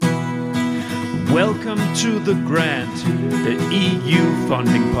Welcome to The Grant, the EU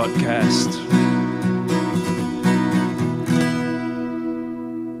funding podcast.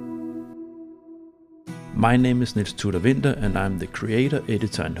 My name is Niels Tudor Winter and I'm the creator,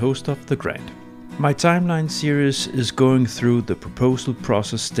 editor and host of The Grant. My timeline series is going through the proposal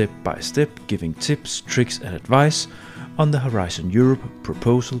process step by step, giving tips, tricks and advice on the Horizon Europe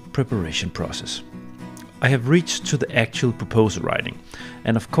proposal preparation process. I have reached to the actual proposal writing,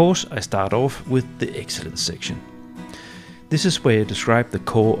 and of course I start off with the excellence section. This is where you describe the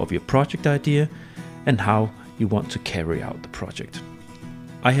core of your project idea and how you want to carry out the project.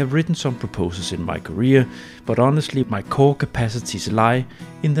 I have written some proposals in my career, but honestly my core capacities lie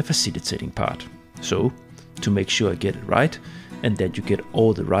in the facilitating part. So, to make sure I get it right, and that you get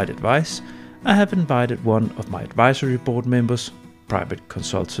all the right advice, I have invited one of my advisory board members, private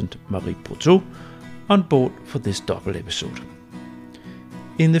consultant Marie Prouteau, on board for this double episode.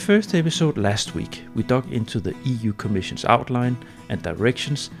 In the first episode last week, we dug into the EU Commission's outline and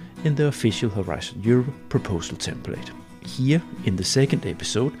directions in the official Horizon Europe proposal template. Here, in the second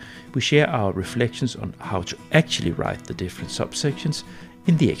episode, we share our reflections on how to actually write the different subsections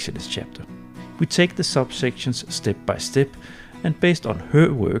in the excellence chapter. We take the subsections step by step, and based on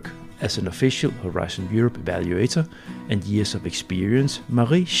her work as an official Horizon Europe evaluator and years of experience,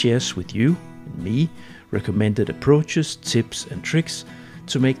 Marie shares with you and me recommended approaches, tips and tricks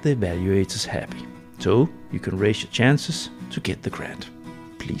to make the evaluators happy, so you can raise your chances to get the grant.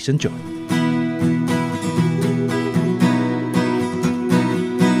 Please enjoy.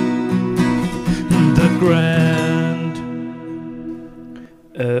 The grant.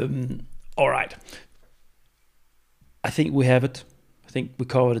 All right. I think we have it. I think we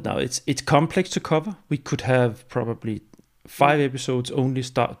covered it now. It's complex to cover. We could have probably 5 episodes only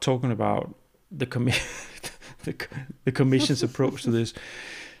start talking about the Commission's approach to this.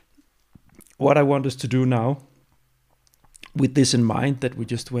 What I want us to do now, with this in mind that we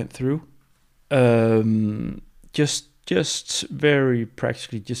just went through, just very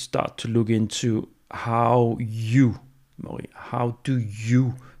practically, just start to look into how you, Marie, how do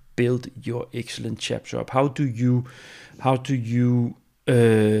you build your excellent chapter up? How do you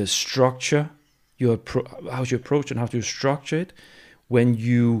structure how's your approach and how do you structure it when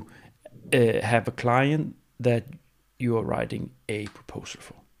you have a client that you are writing a proposal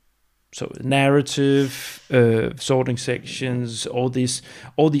for? So narrative, sorting sections, all these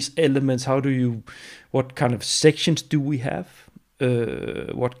elements. What kind of sections do we have?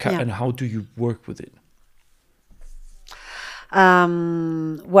 And how do you work with it?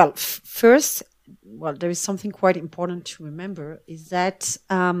 First, there is something quite important to remember is that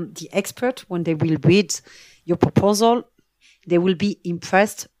the expert, when they will read your proposal, they will be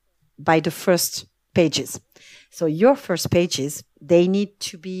impressed by the first pages. So your first pages, they need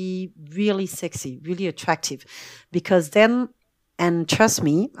to be really sexy, really attractive, because then, and trust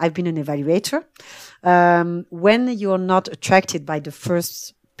me, I've been an evaluator, when you're not attracted by the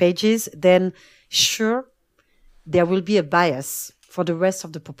first pages, then sure, there will be a bias for the rest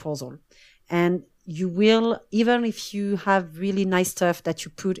of the proposal. And you will, even if you have really nice stuff that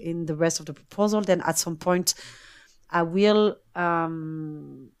you put in the rest of the proposal, then at some point, I won't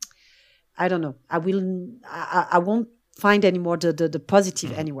find anymore the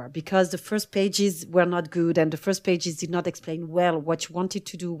positive anywhere, because the first pages were not good and the first pages did not explain well what you wanted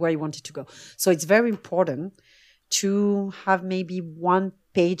to do, where you wanted to go. So it's very important to have maybe 1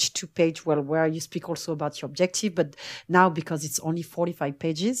 page, 2 page, where you speak also about your objective. But now, because it's only 45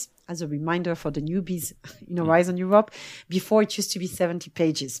 pages, as a reminder for the newbies in Horizon Europe, before it used to be 70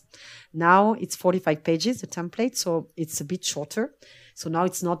 pages. Now it's 45 pages, the template, so it's a bit shorter. So now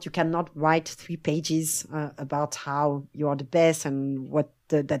you cannot write 3 pages about how you are the best and what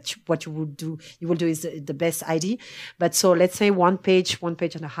you will do is the best idea. But so let's say 1 page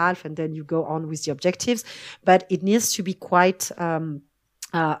and a half, and then you go on with the objectives. But it needs to be quite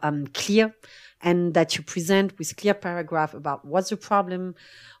clear, and that you present with clear paragraph about what's the problem,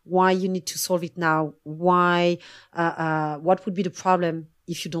 why you need to solve it now, why, what would be the problem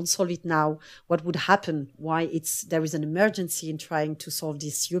if you don't solve it now, what would happen, why there is an emergency in trying to solve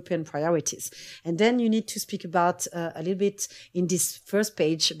these European priorities. And then you need to speak about a little bit in this first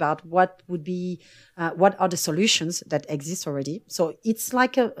page about what are the solutions that exist already. So it's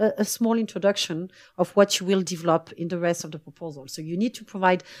like a small introduction of what you will develop in the rest of the proposal. So you need to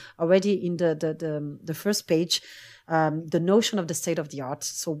provide already in the first page the notion of the state of the art.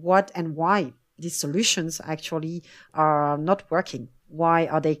 So what and why these solutions actually are not working. Why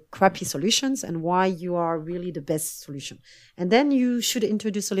are they crappy solutions, and why you are really the best solution. And then you should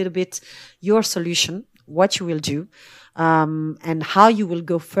introduce a little bit your solution, what you will do, and how you will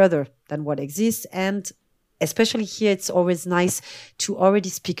go further than what exists. And especially here, it's always nice to already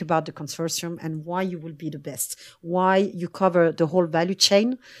speak about the consortium and why you will be the best, why you cover the whole value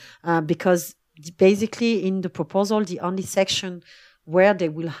chain, because basically in the proposal, the only section where they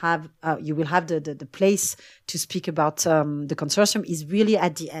will have you will have the place to speak about the consortium is really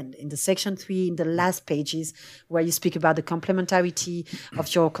at the end, in the section 3, in the last pages, where you speak about the complementarity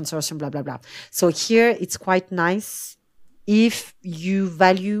of your consortium, blah, blah, blah. So here it's quite nice if you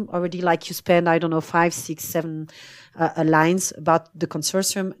value already, like you spend, I don't know, 5, 6, 7 lines about the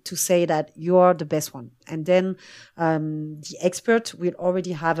consortium to say that you're the best one. And then the expert will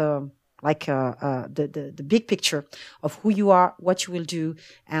already have the big picture of who you are, what you will do,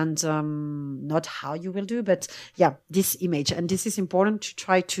 and not how you will do, but yeah, this image. And this is important to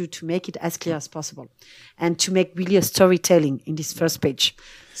try to make it as clear as possible and to make really a storytelling in this first page.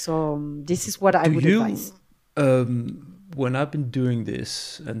 So this is what I would advise. When I've been doing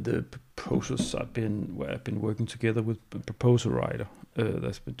this and the proposals I've been working together with a proposal writer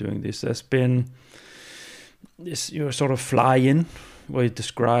that's been doing this, there's been this, sort of fly in where you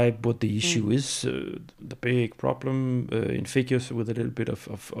describe what the issue is, the big problem in figures, with a little bit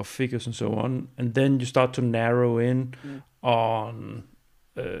of figures and so on. And then you start to narrow in on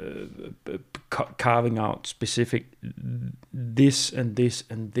carving out specific this and this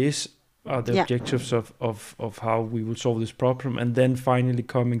and this are the objectives of how we will solve this problem. And then finally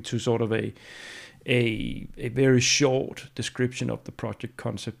coming to sort of a very short description of the project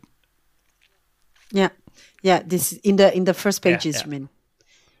concept. Yeah, this in the first pages, you mean?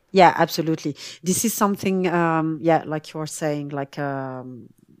 Yeah, absolutely. This is something, like you're saying, like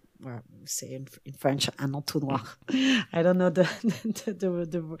say in French, un entonnoir. I don't know the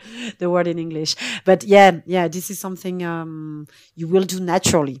word in English, but yeah, this is something you will do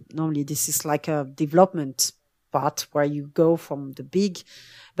naturally. Normally, this is like a development part where you go from the big,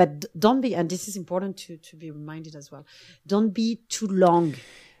 but don't be, and this is important to be reminded as well, don't be too long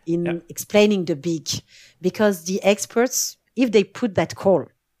in explaining the big, because the experts, if they put that call,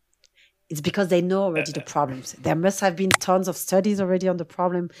 it's because they know already the problems. There must have been tons of studies already on the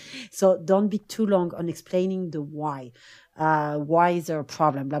problem. So don't be too long on explaining the why. Why is there a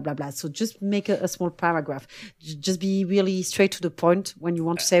problem? Blah, blah, blah. So just make a small paragraph. Just be really straight to the point when you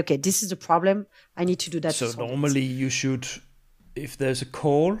want to say, okay, this is the problem. I need to do that. So normally you should, if there's a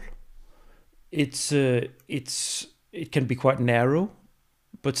call, it can be quite narrow,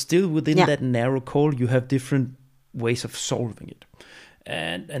 but still within that narrow call, you have different ways of solving it.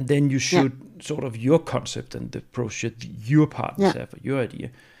 And then you should sort of your concept and the approach that your partners have, your idea.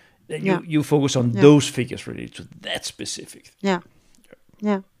 Then you focus on those figures related to that specific. Yeah,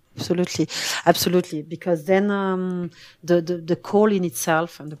 absolutely. Because then the call in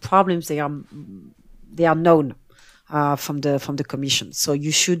itself and the problems they are known from the commission. So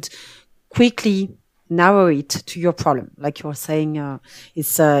you should quickly narrow it to your problem, like you're saying.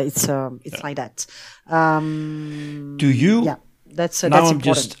 It's like that. Do you? Yeah. That's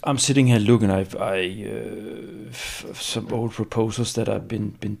important. I'm sitting here looking. I some old proposals that I've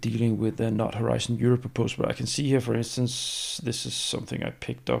been dealing with. They're not Horizon Europe proposals, but I can see here, for instance, this is something I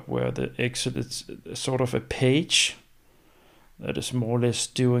picked up where the Excel is sort of a page that is more or less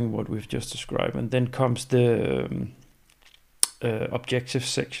doing what we've just described, and then comes the objective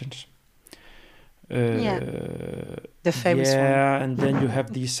sections. The famous one. Yeah, and then you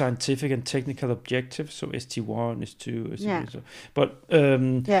have these scientific and technical objectives, so ST1, ST2, ST3. So. But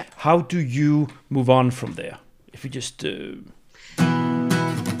how do you move on from there? If you just you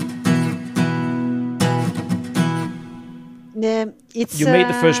made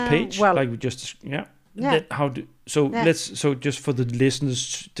the first page, like we just Then let's just for the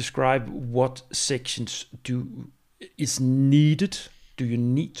listeners describe what sections is needed. Do you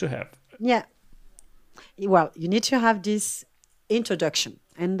need to have? Yeah. Well, you need to have this introduction.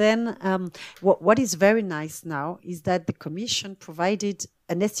 And then what is very nice now is that the Commission provided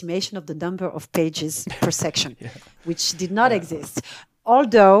an estimation of the number of pages per section, which did not exist.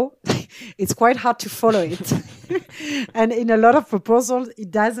 Although it's quite hard to follow it. And in a lot of proposals, it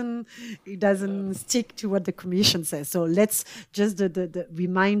doesn't stick to what the Commission says. So let's just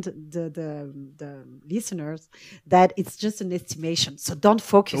remind the listeners that it's just an estimation. So don't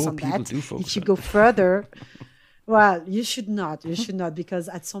focus on that. If you go further, well, you should not, because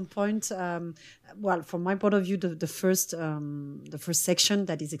at some point, from my point of view, the first section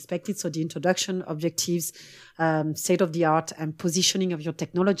that is expected, so the introduction, objectives, state of the art, and positioning of your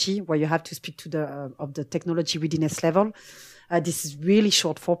technology, where you have to speak to of the technology readiness level. This is really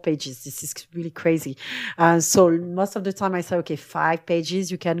short, 4 pages. This is really crazy. So most of the time I say, okay, 5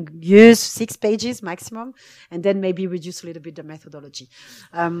 pages, you can use 6 pages maximum, and then maybe reduce a little bit the methodology.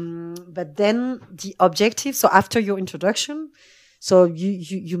 But then the objective, so after your introduction, so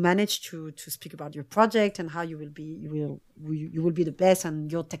you manage to speak about your project and how you will be the best,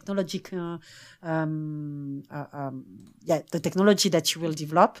 and your technology, the technology that you will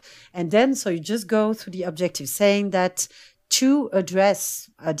develop. And then, so you just go through the objective, saying that to address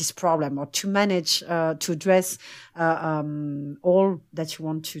this problem, or to manage, to address all that you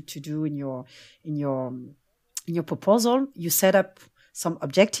want to do in your proposal, you set up some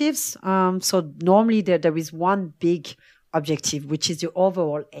objectives. So normally there is one big objective, which is your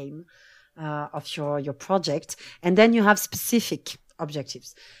overall aim of your project, and then you have specific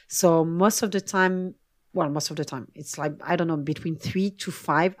objectives. So most of the time, it's like, I don't know, between 3 to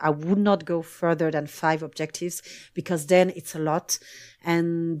 5. I would not go further than 5 objectives, because then it's a lot,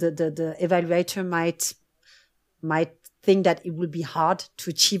 and the evaluator might think that it will be hard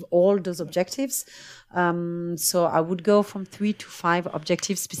to achieve all those objectives. So I would go from 3 to 5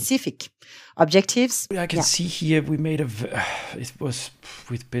 objectives, specific objectives. I can see here we made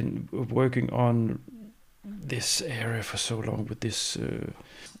we've been working on this area for so long with this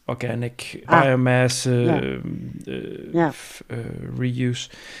organic biomass reuse,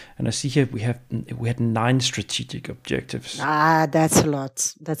 and I see here we had 9 strategic objectives. That's a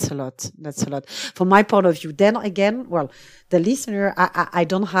lot. From my point of view, then again, well, the listener,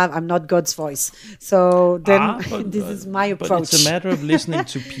 I'm not God's voice, so then this is my approach. But it's a matter of listening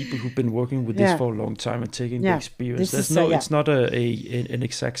to people who've been working with this for a long time and taking the experience. It's not an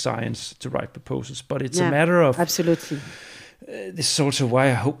exact science to write proposals, but it's a matter of absolutely. This is also why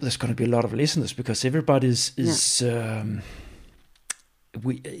I hope there's going to be a lot of listeners, because everybody is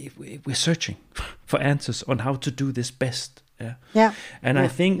we're searching for answers on how to do this best. And I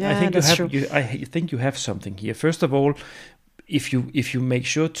think you have something here. First of all, if you make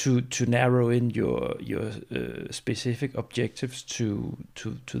sure to narrow in your specific objectives to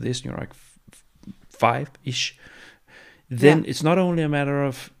this, you're like 5-ish, then it's not only a matter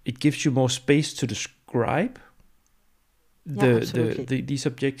of, it gives you more space to describe these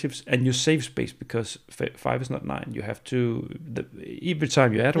objectives, and you save space, because 5 is not 9. You have to, every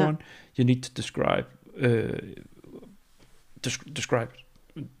time you add one, you need to describe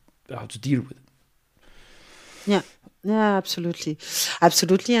how to deal with it.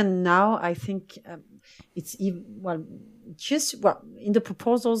 Absolutely. And now I think it's even, in the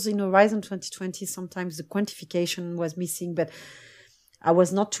proposals in Horizon 2020, sometimes the quantification was missing, but I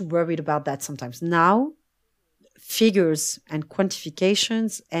was not too worried about that sometimes. Now, figures and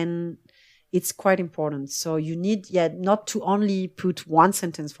quantifications, and it's quite important. So you need not to only put one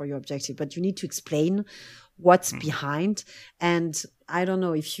sentence for your objective, but you need to explain what's behind. And I don't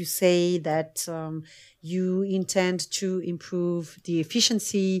know, if you say that you intend to improve the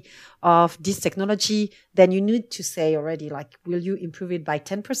efficiency of this technology, then you need to say already, like, will you improve it by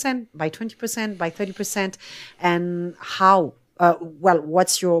 10%, by 20%, by 30%, and how?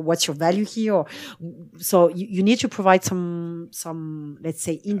 What's your value here? So you need to provide some let's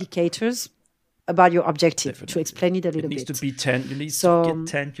say indicators about your objective to explain it a little bit. It needs to be you need to get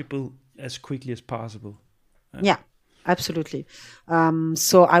tangible as quickly as possible. Absolutely.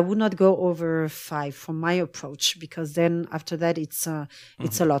 So I would not go over 5 from my approach, because then after that it's a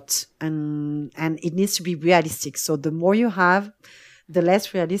lot, and it needs to be realistic. So the more you have, the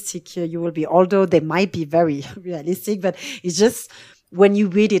less realistic you will be, although they might be very realistic, but it's just when you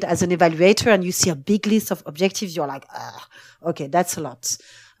read it as an evaluator and you see a big list of objectives, you're like, okay, that's a lot.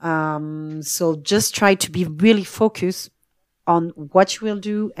 So just try to be really focused on what you will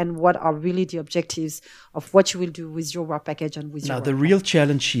do and what are really the objectives of what you will do with your work package and with your work. Now, the real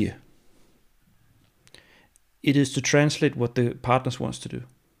challenge here, it is to translate what the partners wants to do.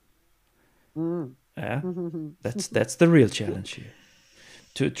 That's the real challenge here.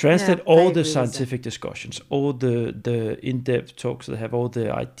 To translate all the scientific discussions, all the in-depth talks they have, all the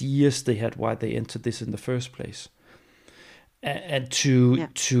ideas they had, why they entered this in the first place, and to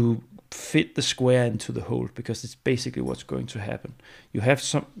fit the square into the hole, because it's basically what's going to happen. You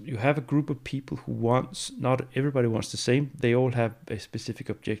have a group of people who not everybody wants the same. They all have a specific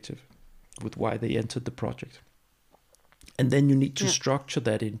objective with why they entered the project, and then you need to structure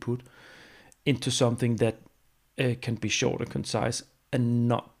that input into something that can be short and concise, and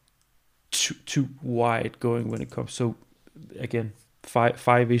not too wide going when it comes. So again, 5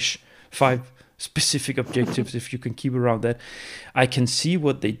 specific objectives, if you can keep around that. I can see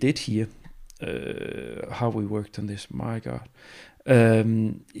what they did here, how we worked on this, my God.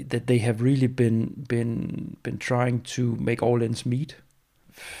 that they have really been trying to make all ends meet.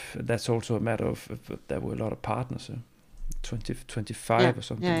 That's also a matter of there were a lot of partners, 25 or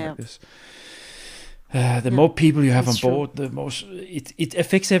something like this. The more people you have on board, the more it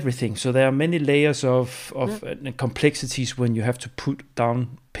affects everything. So there are many layers of complexities when you have to put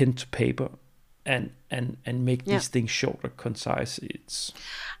down pen to paper and make these things short or concise.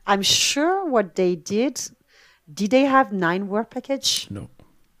 I'm sure what they did they have 9 word package? No.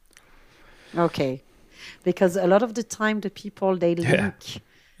 Okay. Because a lot of the time the people they link.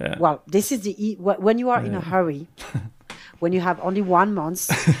 Well, this is when you are in a hurry. When you have only 1 month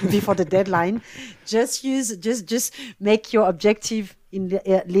before the deadline, just make your objective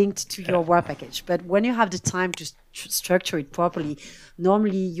linked to your work package. But when you have the time to structure it properly,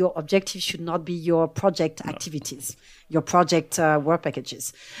 normally your objective should not be your project activities, your project work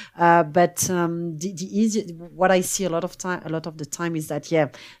packages. But the easy, what I see a lot of the time is that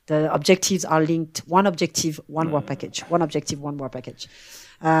the objectives are linked. One objective, one work package. One objective, one work package.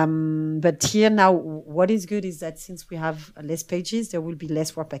 But here now, what is good is that since we have less pages, there will be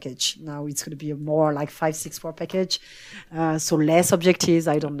less work package. Now it's going to be a more like 5-6 work package. So less objectives,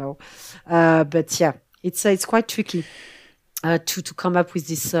 I don't know. But it's quite tricky to come up with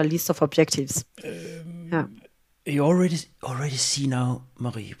this list of objectives. You already see now,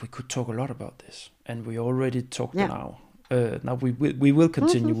 Marie, we could talk a lot about this. And we already talked an hour. Now we will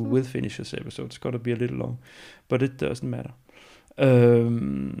continue, we will finish this episode. It's got to be a little long, but it doesn't matter.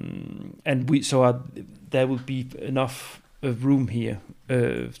 And there will be enough room here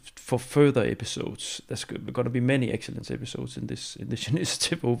for further episodes. There's going to be many excellent episodes in this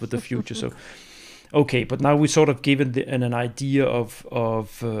initiative over the future. So, okay, but now we sort of given an idea of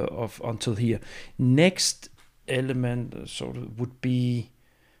until here. Next element sort of would be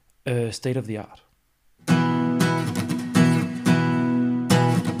state of the art.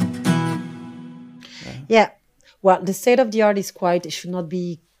 Yeah. Well, the state of the art is it should not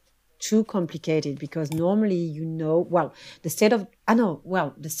be too complicated because normally, the state of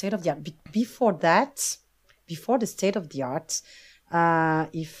the art, before the state of the art,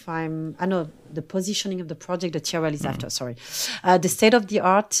 the positioning of the project, the TRL is after, sorry. The state of the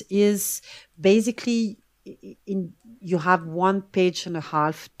art is basically you have 1.5 pages,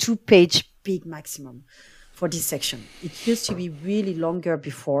 2 page big maximum for this section. It used to be really longer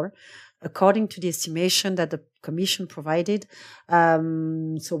before, according to the estimation that the Commission provided.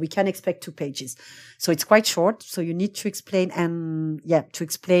 So we can expect 2 pages. So it's quite short. So you need to explain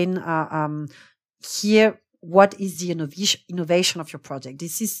here what is the innovation of your project.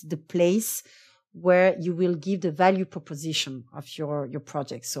 This is the place where you will give the value proposition of your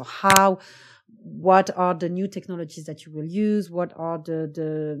project. So what are the new technologies that you will use? What are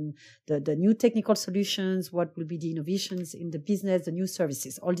the new technical solutions? What will be the innovations in the business, the new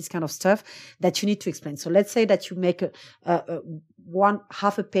services, all this kind of stuff that you need to explain. So let's say that you make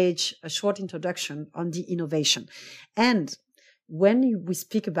half a page, a short introduction on the innovation. And when we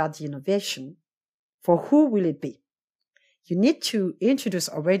speak about the innovation, for who will it be? You need to introduce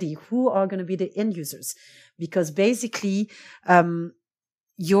already who are going to be the end users, because basically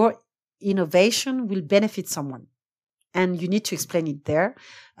your innovation will benefit someone, and you need to explain it there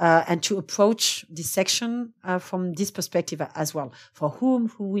and to approach this section from this perspective as well. For who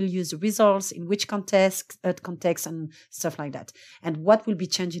will use the results, in which context and stuff like that, and what will be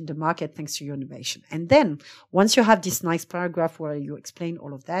changing the market thanks to your innovation. And then once you have this nice paragraph where you explain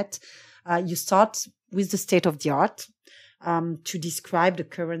all of that, you start with the state of the art. To describe the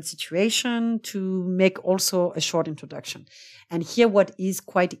current situation, to make also a short introduction. And here what is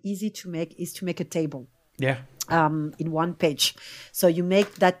quite easy to make is to make a table. Yeah. In 1 page. So you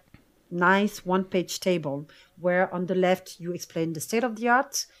make that nice 1-page table where on the left you explain the state of the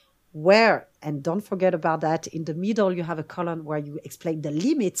art, and don't forget about that, in the middle you have a column where you explain the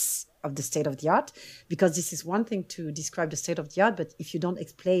limits of the state of the art, because this is one thing to describe the state of the art, but if you don't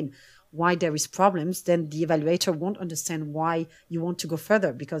explain why there is problems, then the evaluator won't understand why you want to go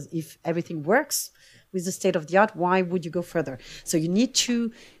further, because if everything works with the state of the art, why would you go further? So you need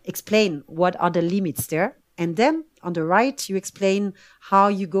to explain what are the limits there, and then on the right you explain how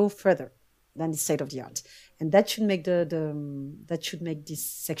you go further than the state of the art. And that should make this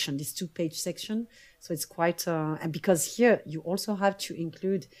section, this 2-page section. So it's quite, and because here you also have to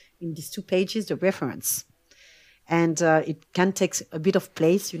include in these 2 pages the reference. And it can take a bit of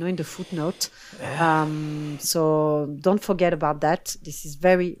place, in the footnote. So don't forget about that. This is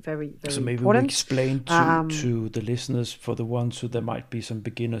very, very, very important. So maybe we explain to the listeners, for the ones who there might be some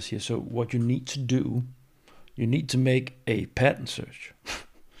beginners here. So what you need to do, you need to make a pattern search.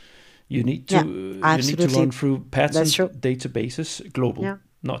 You need to run through patent databases, global,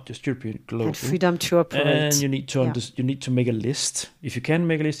 not just European, global. And freedom to operate. And you need to you need to make a list. If you can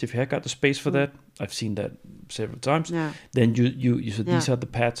make a list, if you have got the space for that, I've seen that several times. Yeah. Then you so these are the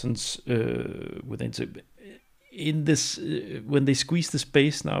patents within. In this, when they squeeze the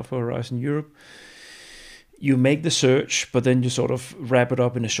space now for Horizon Europe, you make the search, but then you sort of wrap it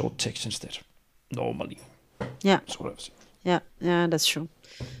up in a short text instead. Normally, sort of. Yeah, that's true.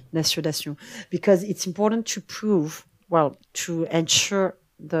 That's true. Because it's important to prove, to ensure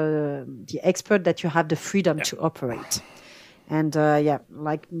the expert that you have the freedom to operate. And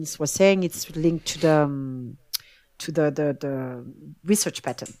like Ms. was saying, it's linked to the research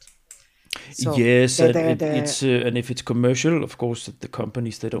patent. So yes, it's and if it's commercial, of course, the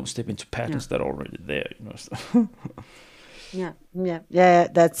companies, they don't step into patents that are already there, you know. So.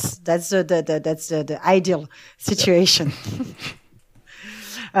 That's the ideal situation.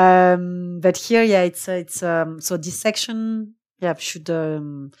 But here, it's so this section, should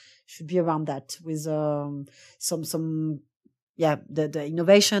be around that with some the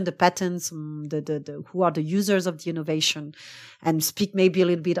innovation, the patents, the who are the users of the innovation, and speak maybe a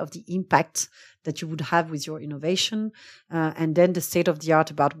little bit of the impact that you would have with your innovation, and then the state of the art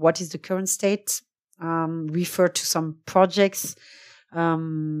about what is the current state. Refer to some projects,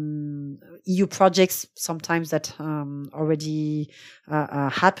 EU projects sometimes that already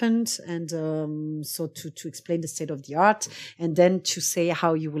happened, and so to explain the state of the art, and then to say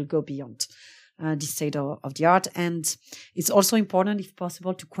how you will go beyond the state of the art. And it's also important, if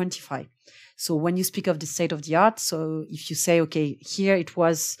possible, to quantify. So when you speak of the state of the art, so if you say, okay, here it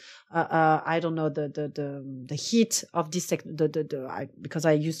was, I don't know, the heat of this, because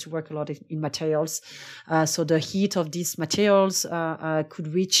I used to work a lot in materials. So the heat of these materials could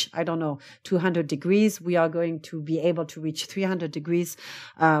reach, I don't know, 200 degrees. We are going to be able to reach 300 degrees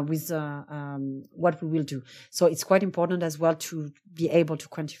with what we will do. So it's quite important as well to be able to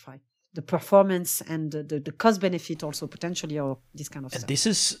quantify the performance and the cost benefit also potentially, or this kind of stuff. This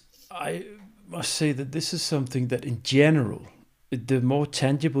is, I must say that this is something that in general, the more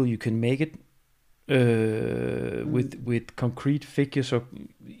tangible you can make it with concrete figures, or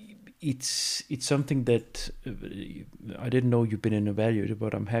it's something that I didn't know you've been an evaluator,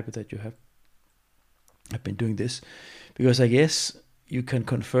 but I'm happy that you have been doing this, because I guess you can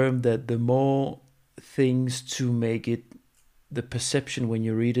confirm that the more things to make it, the perception when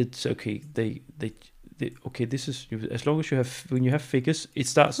you read it, okay, they okay, this is, as long as you have, when you have figures, it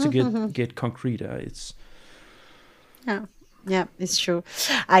starts to get concrete. It's it's true.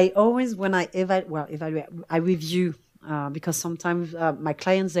 I always, when I evaluate, I review, because sometimes my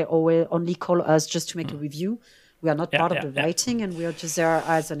clients, they always only call us just to make a review. We are not part of the writing, and we are just there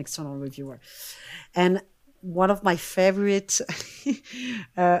as an external reviewer. And one of my favorite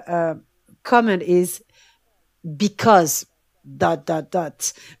comment is, because ...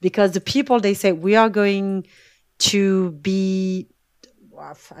 because the people, they say, we are going to be,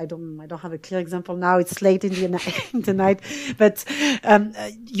 I don't have a clear example now, it's late in the night, but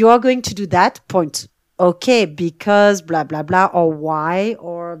you are going to do that point, okay, because blah blah blah, or why,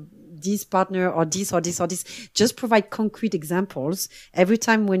 or this partner, or this or this or this. Just provide concrete examples every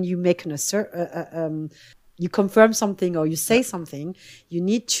time when you make you confirm something or you say something. You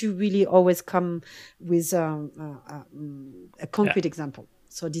need to really always come with a concrete example.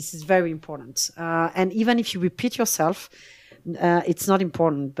 So this is very important. And even if you repeat yourself, it's not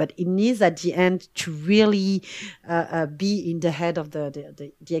important, but it needs at the end to really be in the head of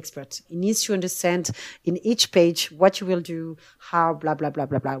the expert. It needs to understand in each page what you will do, how, blah, blah, blah,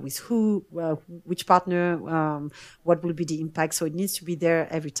 blah, blah, with who, which partner, what will be the impact. So it needs to be there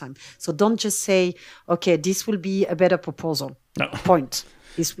every time. So don't just say, okay, this will be a better proposal. No. Point.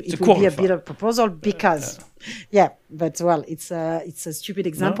 It will be a better proposal because, but it's a stupid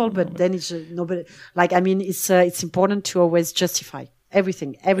example, but then it's nobody, like, I mean, it's important to always justify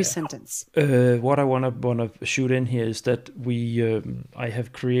everything, every sentence. What I want to shoot in here is that I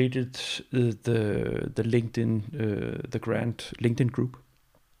have created the LinkedIn, the grant LinkedIn group.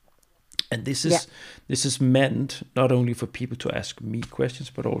 And this is meant not only for people to ask me questions,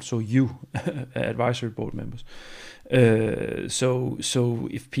 but also you, advisory board members. So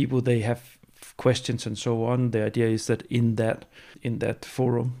if people, they have questions and so on, the idea is that in that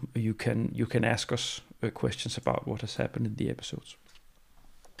forum you can ask us questions about what has happened in the episodes,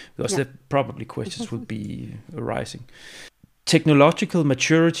 because there probably questions would be arising. Technological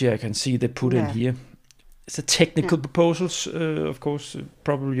maturity, I can see they put in here. It's a technical proposals, of course.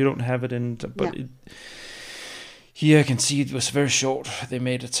 Probably you don't have it in, but here I can see it was very short. They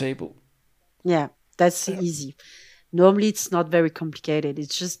made a table. Yeah, that's easy. Normally, it's not very complicated. It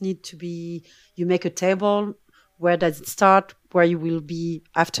just need to be, you make a table. Where does it start? Where you will be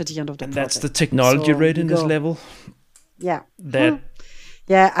after the end of the and project. That's the technology readiness level. Yeah. That.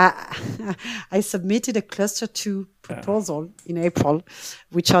 Yeah, I submitted a cluster 2 proposal in April,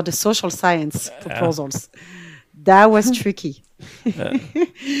 which are the social science proposals. That was tricky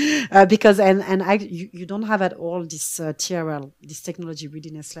because you don't have at all this TRL, this technology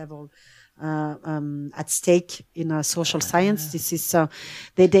readiness level at stake in social science. This is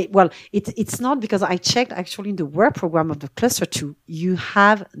it's not, because I checked actually in the work program of the cluster 2, you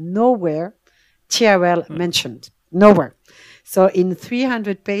have nowhere TRL mentioned, nowhere. So in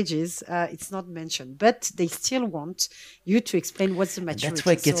 300 pages, it's not mentioned, but they still want you to explain what's the maturity. And that's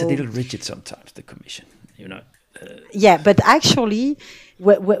why it gets a little rigid sometimes, the commission, you know. Yeah, but actually,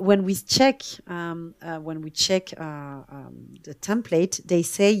 when we check the template, they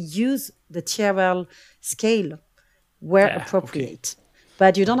say use the TRL scale where appropriate. Okay.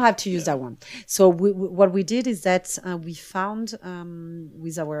 But you don't have to use that one. So what we did is that we found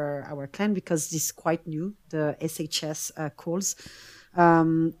with our client, because this is quite new, the SHS calls,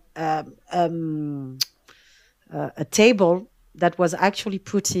 a table that was actually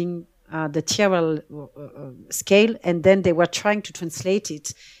putting the TRL scale, and then they were trying to translate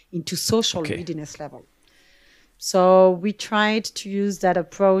it into social readiness level. So we tried to use that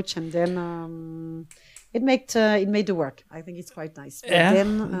approach, and then it made the work. I think it's quite nice. But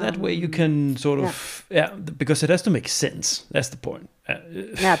then, that way you can sort of because it has to make sense. That's the point.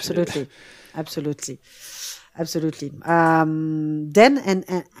 Yeah, absolutely. Then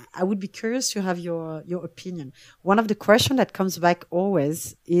and I would be curious to have your opinion. One of the questions that comes back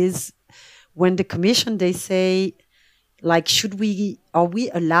always is when the commission, they say, like, are we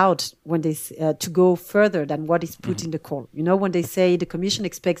allowed when they to go further than what is put in the call? You know, when they say the commission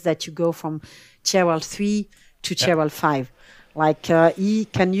expects that you go from TRL 3 to TRL 5. Like,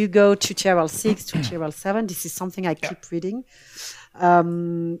 can you go to TRL 6 to TRL 7? This is something I keep reading.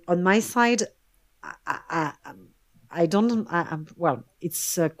 On my side, I don't. Well,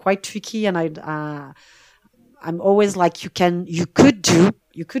 it's quite tricky, and I'm always like, you could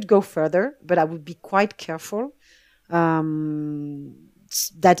go further, but I would be quite careful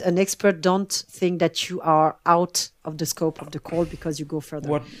that an expert don't think that you are out of the scope of the call because you go further.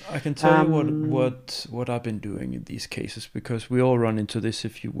 What I can tell you what I've been doing in these cases, because we all run into this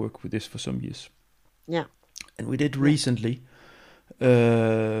if you work with this for some years. Yeah, and we did recently.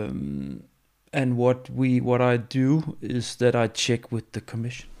 And what I do is that I check with the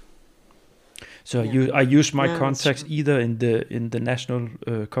commission. So I use my contacts either in the national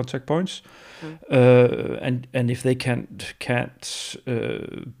contact points, and if they can't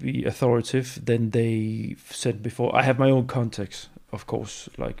be authoritative, then they said before. I have my own contacts, of course,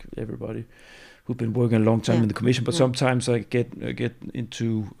 like everybody who've been working a long time in the commission. But sometimes I get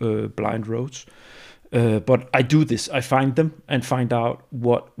into blind roads. But I do this. I find them and find out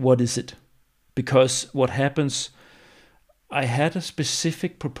what is it. Because what happens, I had a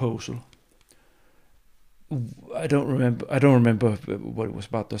specific proposal. I don't remember what it was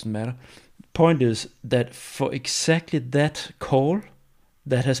about, doesn't matter. Point is that for exactly that call,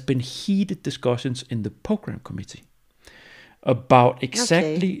 that has been heated discussions in the program committee about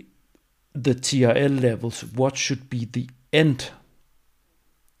exactly the TRL levels, what should be the end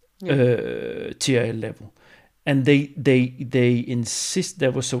TRL level. And they insist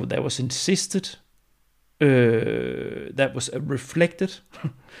that was insisted. That was a reflected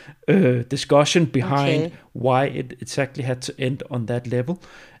discussion behind why it exactly had to end on that level,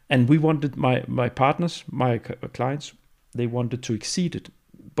 and we wanted my partners, my clients, they wanted to exceed it,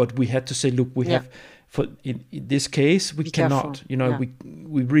 but we had to say, look, we have for in this case we cannot. You know,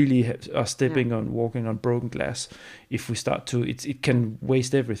 we really are stepping on walking on broken glass if we start to. It can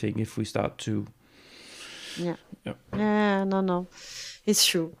waste everything if we start to. No, it's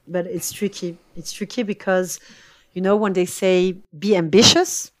true, but it's tricky. It's tricky because, you know, when they say be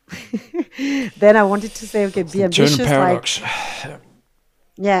ambitious, then I wanted to say, okay, be ambitious. Paradox.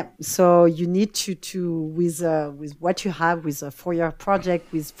 So you need to with what you have, with a 4-year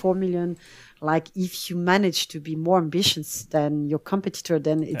project with 4 million, like if you manage to be more ambitious than your competitor,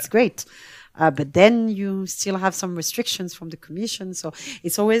 then it's great. But then you still have some restrictions from the commission, so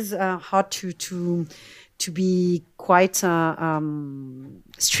it's always hard to be quite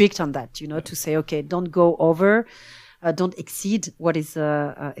strict on that, you know, to say, okay, don't go over, don't exceed what is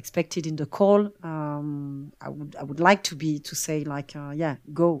expected in the call. I would like to say like,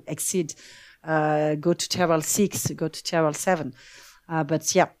 go exceed, go to TRL 6, go to TRL 7. But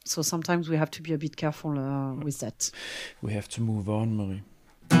so sometimes we have to be a bit careful with that. We have to move on, Marie.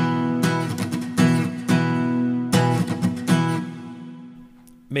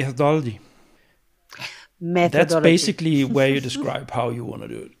 Methodology. Methodology. That's basically where you describe how you want to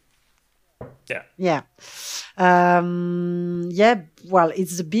do it. Yeah. Well,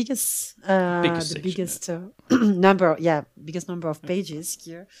 it's the biggest number of pages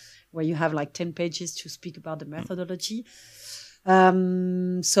here, where you have like 10 pages to speak about the methodology.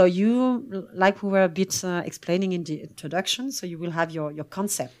 So you, like we were a bit explaining in the introduction, so you will have your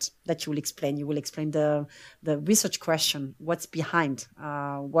concept that you will explain. You will explain the research question, what's behind,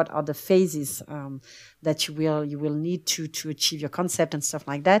 what are the phases that you will need to achieve your concept and stuff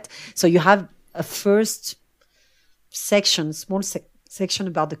like that. So you have a first section, small section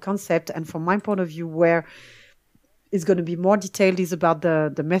about the concept, and from my point of view, where it's going to be more detailed is about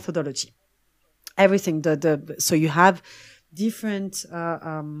the methodology. Everything so you have different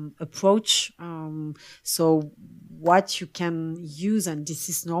approach. So what you can use, and this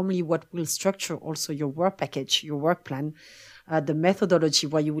is normally what will structure also your work package, your work plan, the methodology,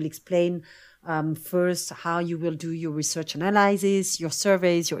 where you will explain first how you will do your research analysis, your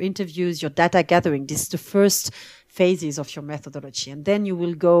surveys, your interviews, your data gathering. This is the first phases of your methodology. And then you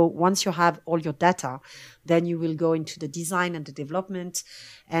will go, once you have all your data, then you will go into the design and the development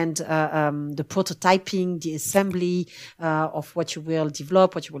and the prototyping, the assembly of what you will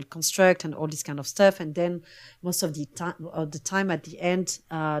develop, what you will construct, and all this kind of stuff. And then most of the time at the end,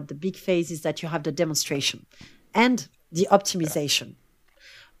 the big phase is that you have the demonstration and the optimization.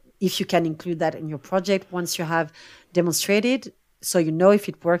 If you can include that in your project, once you have demonstrated, so you know if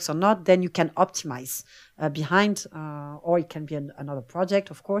it works or not, then you can optimize behind, or it can be another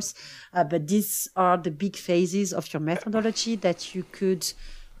project, of course. But these are the big phases of your methodology that you could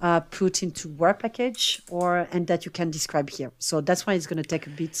put into work package, and that you can describe here. So that's why it's going to take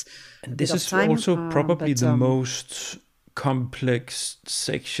a bit And this is time, also probably the most complex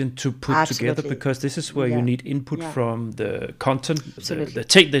section to put together, because this is where you need input from the content, the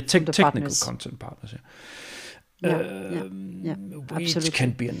technical partners. Content partners. Which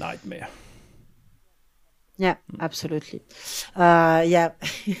can be a nightmare. Yeah, absolutely.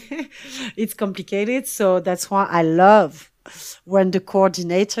 It's complicated. So that's why I love when the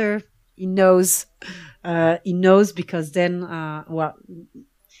coordinator, he knows because then,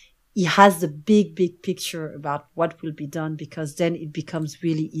 he has the big picture about what will be done, because then it becomes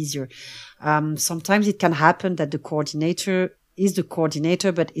really easier. Sometimes it can happen that the coordinator is the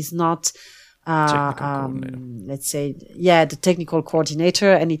coordinator, but is not, let's say, the technical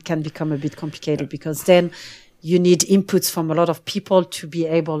coordinator, and it can become a bit complicated because then you need inputs from a lot of people to be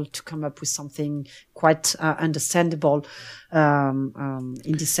able to come up with something quite understandable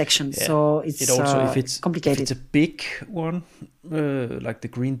in this section. Yeah. So it's also, if it's complicated. If it's a big one, like the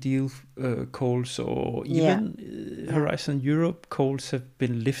Green Deal calls, or even Horizon Europe calls have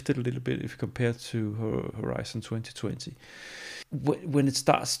been lifted a little bit if compared to Horizon 2020. When it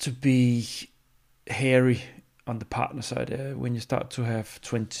starts to be hairy on the partner side, when you start to have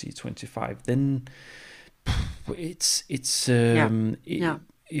 2025, then it's if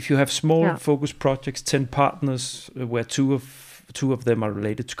you have small focus projects, 10 partners, where two of them are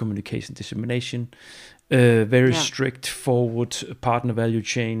related to communication dissemination, very strict forward partner value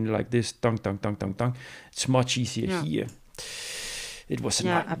chain like this, dong. It's much easier here. It was a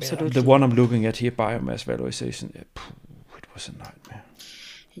nightmare. Absolutely. The one I'm looking at here, biomass valorization, it was a nightmare.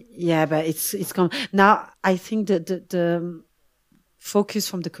 Yeah, but it's gone now. I think that the focus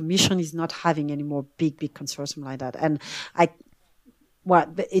from the Commission is not having any more big consortium like that. And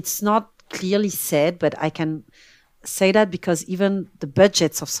it's not clearly said, but I can say that because even the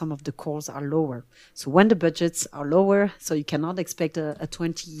budgets of some of the calls are lower. So when the budgets are lower, so you cannot expect a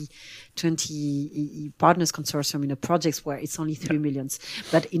 20 partners consortium in a project where it's only 3 millions.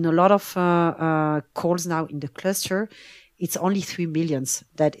 But in a lot of calls now in the cluster, it's only 3 millions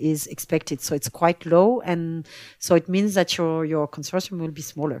that is expected. So it's quite low. And so it means that your consortium will be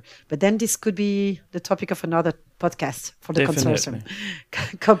smaller. But then this could be the topic of another podcast for the consortium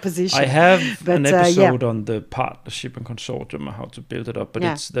composition. I have an episode on the partnership and consortium, how to build it up.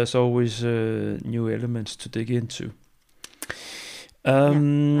 But there's always new elements to dig into.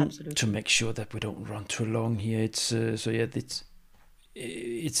 To make sure that we don't run too long here. It's 3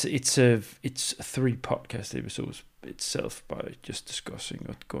 podcast episodes itself by just discussing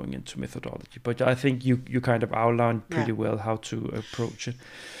or going into methodology, but I think you kind of outlined pretty well how to approach it.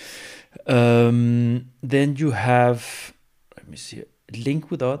 Then you have, let me see,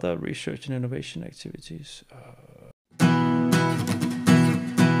 link with other research and innovation activities.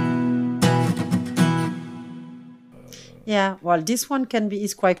 Well, this one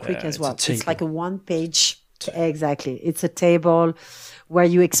is quite quick as well. It's like a 1 page. Exactly. It's a table where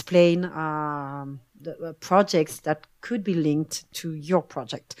you explain projects that could be linked to your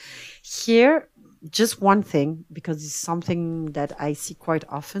project. Here, just one thing, because it's something that I see quite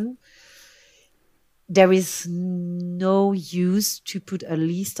often. There is no use to put a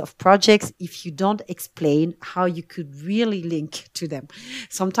list of projects if you don't explain how you could really link to them.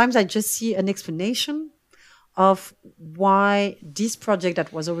 Sometimes I just see an explanation of why this project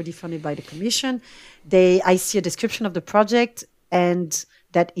that was already funded by the Commission, I see a description of the project and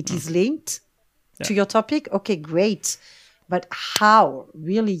that it is linked to your topic. Okay, great. But how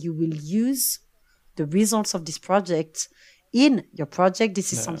really you will use the results of this project in your project,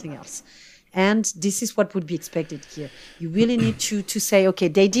 this is something else. And this is what would be expected here. You really need to say, okay,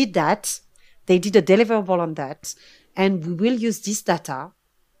 they did that. They did a deliverable on that. And we will use this data.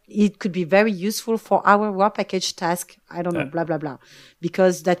 It could be very useful for our raw package task. I don't know, blah, blah, blah.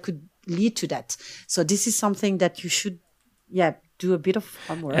 Because that could lead to that. So this is something that you should, do a bit of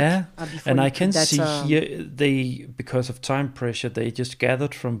homework. And I can see here, because of time pressure, they just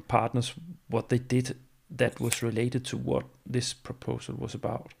gathered from partners what they did that was related to what this proposal was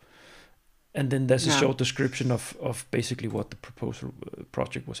about. And then there's a short description of basically what the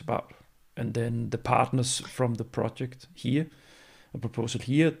project was about. And then the partners from the project here, a proposal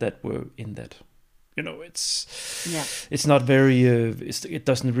here that were in that. It's not very, it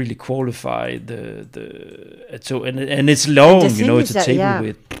doesn't really qualify and it's long, it's a table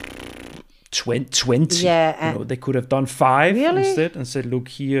with 20. They could have done 5 instead and said, look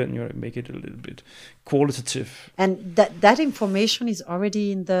here, and make it a little bit qualitative. And that information is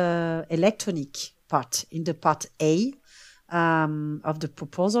already in the electronic part, in the part A of the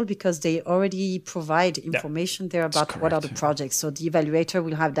proposal, because they already provide information there about what are the projects. So the evaluator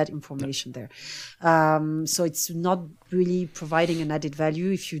will have that information there. So it's not really providing an added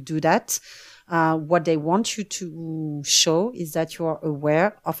value if you do that. What they want you to show is that you are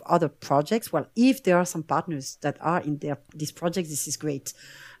aware of other projects. Well, if there are some partners that are in these projects, this is great.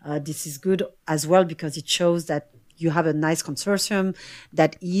 This is good as well because it shows that you have a nice consortium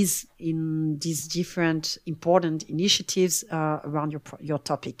that is in these different important initiatives around your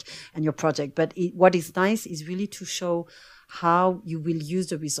topic and your project. But what is nice is really to show how you will use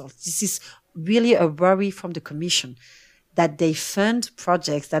the results. This is really a worry from the Commission, that they fund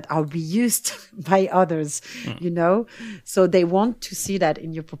projects that are reused by others, So they want to see that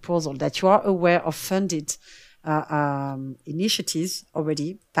in your proposal, that you are aware of funded initiatives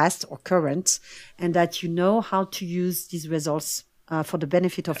already past or current, and that you know how to use these results for the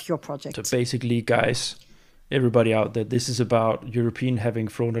benefit of your project. So basically, guys, everybody out there, this is about European having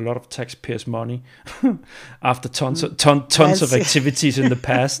thrown a lot of taxpayers' money after tons of activities in the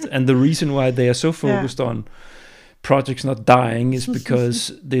past, and the reason why they are so focused on projects not dying is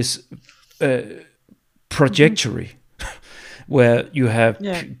because this trajectory where you have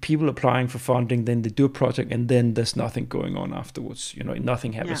people applying for funding, then they do a project, and then there's nothing going on afterwards.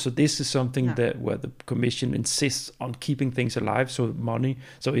 Nothing happens. So this is something where the Commission insists on keeping things alive. So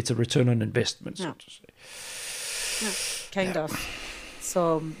it's a return on investment, so to say. Kind of.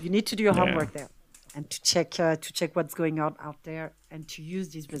 So you need to do your homework there, and to check what's going on out there, and to use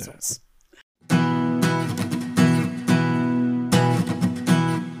these results.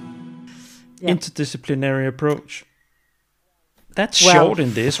 Interdisciplinary approach. That's short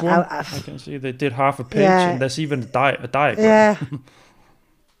in this one. I can see they did half a page, and there's even a diagram.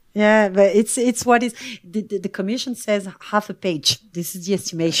 But it's what is the Commission says half a page. This is the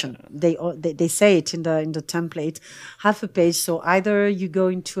estimation. They say it in the template, half a page. So either you go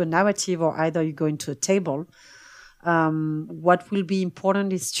into a narrative or either you go into a table. What will be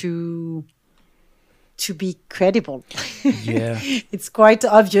important is to be credible. It's quite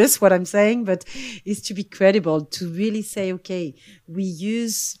obvious what I'm saying, but it's to be credible, to really say, okay, we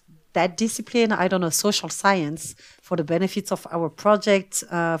use that discipline, social science, for the benefits of our project,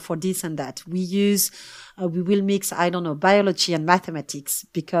 for this and that. We will mix, biology and mathematics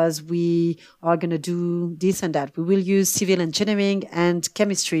because we are going to do this and that. We will use civil engineering and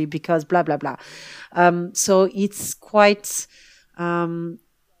chemistry because blah, blah, blah. So it's quite,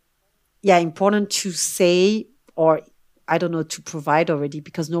 important to say, or to provide already,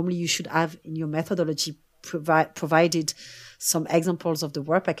 because normally you should have in your methodology provided some examples of the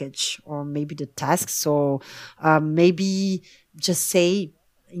work package or maybe the tasks. So maybe just say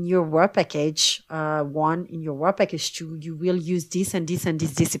in your work package 1, in your work package 2, you will use this and this and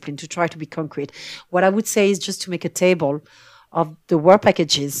this discipline, to try to be concrete. What I would say is just to make a table of the work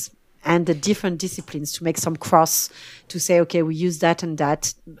packages and the different disciplines, to make some cross, to say, okay, we use that and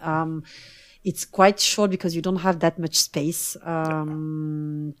that. It's quite short because you don't have that much space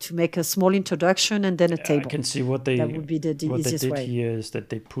to make a small introduction and then a table. I can see what they that would be the what easiest they did way. Here is that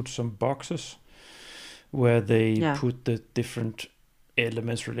they put some boxes where they put the different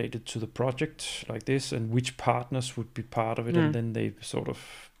elements related to the project like this, and which partners would be part of it, and then they sort of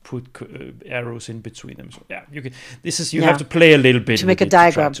put arrows in between them. So you can. This is you have to play a little bit to make a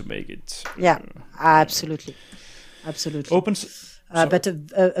diagram to make it. Absolutely. Open. But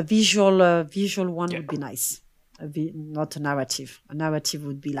a visual one would be nice. Not a narrative. A narrative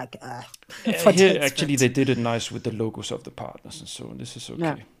would be like. Here, actually, they did it nice with the logos of the partners and so on. This is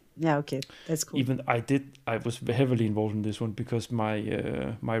okay. Yeah, okay, that's cool. Even I was heavily involved in this one because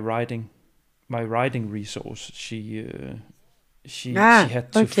my writing resource, she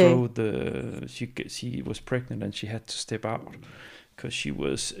had to throw she was pregnant and she had to step out because she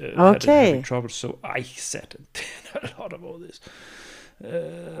was having trouble. So I sat and did a lot of all this.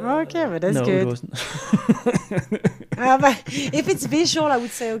 But that's good. It wasn't. But if it's visual, I would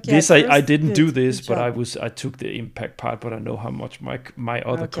say okay. This I didn't do this, but I took the impact part. But I know how much my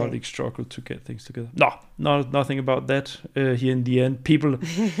other colleagues struggled to get things together. Nothing about that here in the end. People,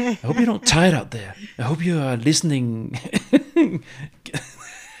 I hope you're not tired out there. I hope you are listening.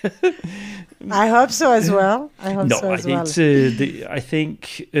 I hope so as well. I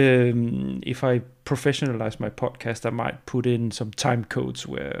think if I professionalize my podcast, I might put in some time codes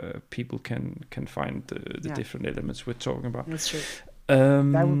where people can find the different elements we're talking about. That's true.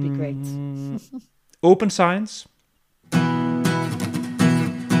 That would be great. Open science.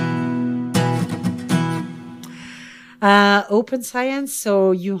 Open science.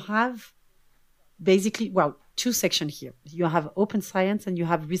 So you have basically, two sections here. You have open science and you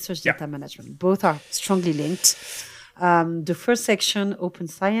have research data management. Both are strongly linked. The first section, open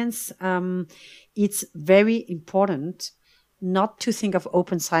science, it's very important not to think of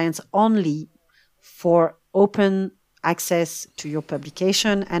open science only for open access to your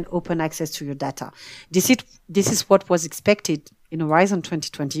publication and open access to your data. This is what was expected in Horizon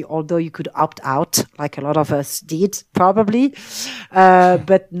 2020, although you could opt out, like a lot of us did, probably.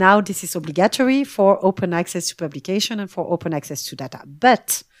 But now this is obligatory for open access to publication and for open access to data.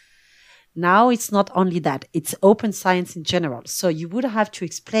 But now it's not only that, it's open science in general. So you would have to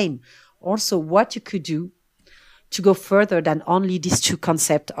explain also what you could do to go further than only these two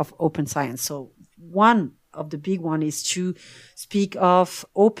concepts of open science. So one of the big one is to speak of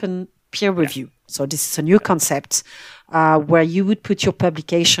open peer review. So this is a new concept where you would put your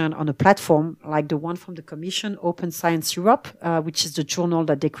publication on a platform like the one from the Commission, Open Science Europe, which is the journal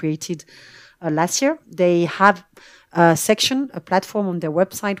that they created last year. They have a section, a platform on their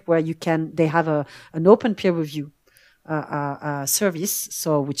website where they have an open peer review service,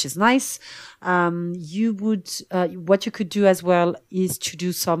 so which is nice. What you could do as well is to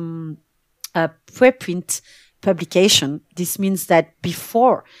do some preprint publication. This means that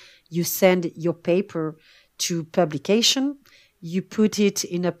before you send your paper to publication, you put it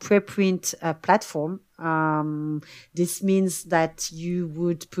in a preprint platform. This means that you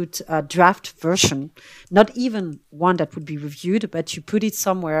would put a draft version, not even one that would be reviewed, but you put it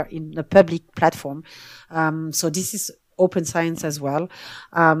somewhere in a public platform. So this is open science as well.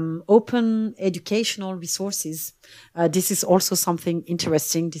 Open educational resources. This is also something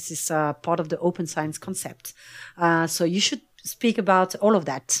interesting. This is part of the open science concept. So you should speak about all of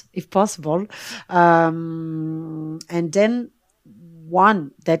that if possible. And then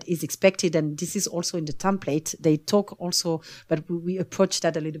one that is expected, and this is also in the template, they talk also, but we approach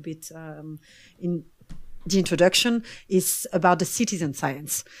that a little bit in the introduction, is about the citizen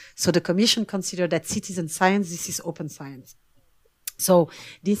science. So the Commission considered that citizen science, this is open science. So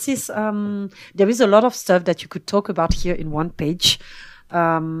this is, there is a lot of stuff that you could talk about here in one page.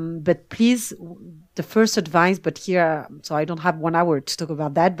 But please, the first advice, but here, so I don't have 1 hour to talk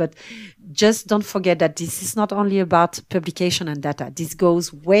about that, but just don't forget that this is not only about publication and data. This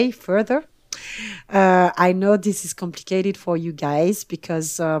goes way further. I know this is complicated for you guys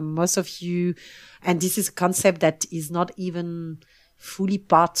because most of you, and this is a concept that is not even fully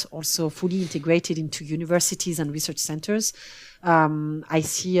fully integrated into universities and research centers. I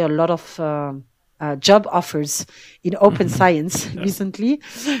see a lot of job offers in open science recently.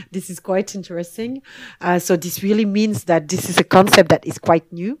 This is quite interesting. So this really means that this is a concept that is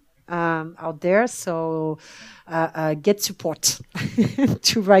quite new out there. So get support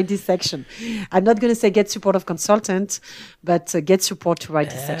to write this section. I'm not going to say get support of consultant, but get support to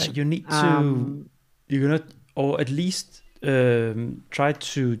write this section. You need to, or at least try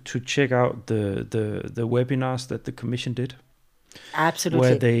to check out the webinars that the Commission did. Absolutely.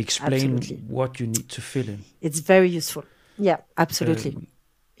 Where they explain what you need to fill in. It's very useful. Yeah, absolutely.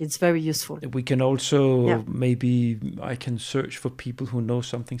 It's very useful. We can also, maybe I can search for people who know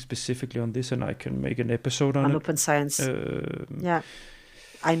something specifically on this and I can make an episode on it. Open science. Yeah,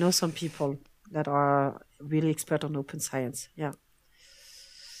 I know some people. that are really expert on open science. Yeah.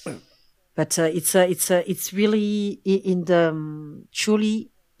 But it's really in the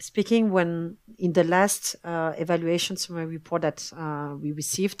truly speaking, when in the last evaluation summary report that we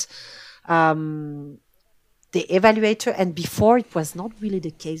received, the evaluator, and before it was not really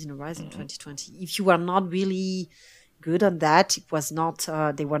the case in Horizon 2020. If you were not really good on that, it was not,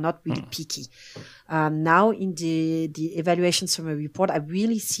 they were not really picky. Now in the evaluation summary report, I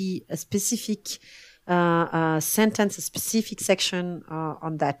really see a specific sentence, a specific section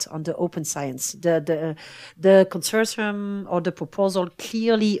on that, on the open science. The consortium or the proposal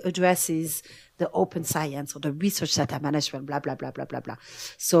clearly addresses the open science or the research data management, blah, blah, blah, blah, blah, blah.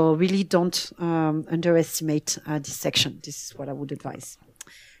 So really don't underestimate this section. This is what I would advise.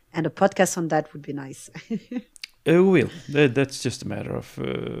 And a podcast on that would be nice. We will. That's just a matter of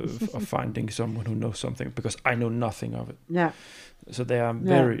finding someone who knows something, because I know nothing of it. Yeah. So they are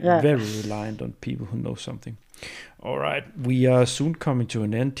very reliant on people who know something. All right, we are soon coming to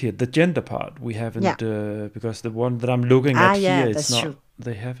an end here. The gender part we haven't, because the one that I'm looking at here, it's not. True.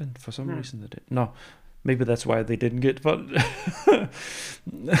 They haven't for some reason. They did. No, maybe that's why they didn't get. But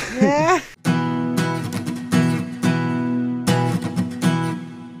yeah.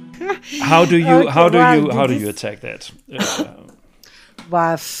 How do you attack that?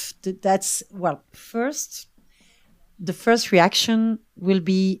 Well, first, the first reaction will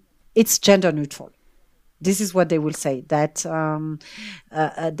be it's gender neutral. This is what they will say, that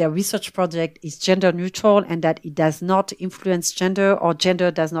their research project is gender neutral and that it does not influence gender, or gender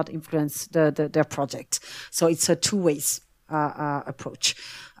does not influence their project. So it's a two-way approach.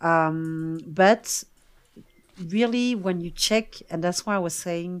 But really, when you check, and that's why I was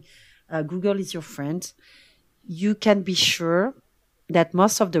saying Google is your friend, you can be sure that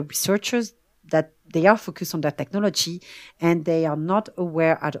most of the researchers, that they are focused on that technology and they are not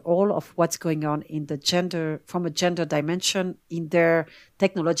aware at all of what's going on in the gender, from a gender dimension in their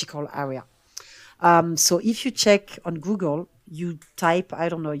technological area. So if you check on Google, you type, I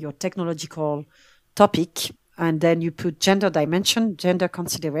don't know, your technological topic, and then you put gender dimension, gender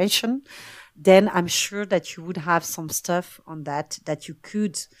consideration, then I'm sure that you would have some stuff on that you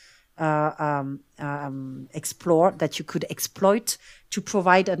could explore, that you could exploit to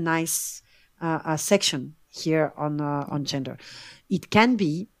provide a nice section here on gender. It can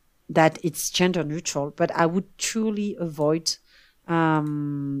be that it's gender neutral, but I would truly avoid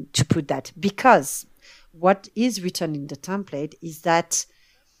to put that, because what is written in the template is that,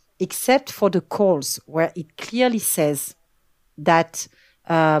 except for the calls where it clearly says that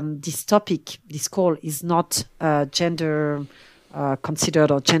this topic, this call is not gender considered,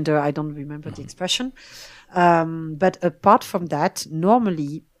 or gender, I don't remember the expression. But apart from that,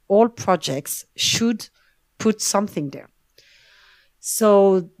 normally all projects should put something there.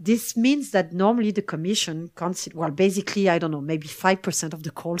 So this means that normally the commission basically, I don't know, maybe 5% of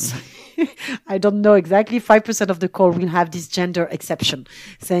the calls, I don't know exactly, 5% of the call will have this gender exception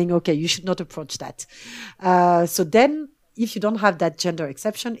saying, okay, you should not approach that. So then if you don't have that gender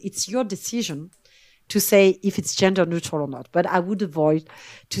exception, it's your decision to say if it's gender neutral or not. But I would avoid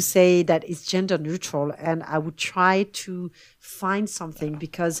to say that it's gender neutral, and I would try to find something,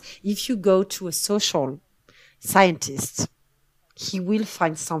 because if you go to a social scientist, he will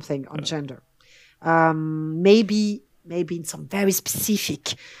find something on gender. Maybe in some very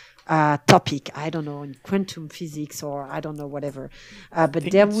specific topic, I don't know, in quantum physics, or I don't know, whatever.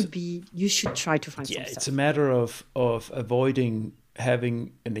 But there would be, you should try to find some stuff. It's a matter of avoiding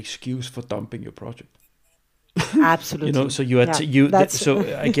having an excuse for dumping your project. Absolutely. So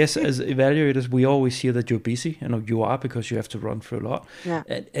so I guess as evaluators, we always hear that you're busy. You are, because you have to run through a lot. Yeah.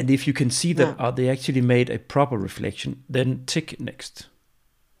 And if you can see that are they actually made a proper reflection, then tick next.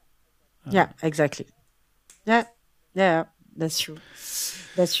 Yeah, exactly. Yeah, that's true.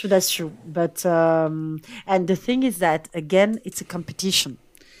 That's true. But and the thing is that, again, it's a competition,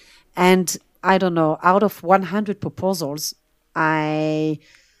 and I don't know, out of 100 proposals,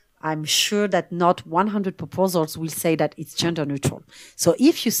 I'm sure that not 100 proposals will say that it's gender neutral. So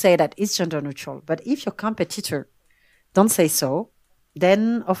if you say that it's gender neutral, but if your competitor don't say so,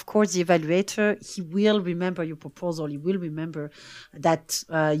 then of course the evaluator, he will remember your proposal. He will remember that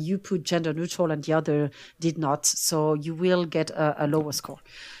you put gender neutral and the other did not. So you will get a lower score.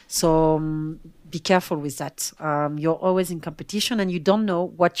 So be careful with that. You're always in competition, and you don't know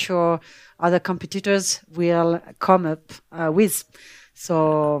what your other competitors will come up with.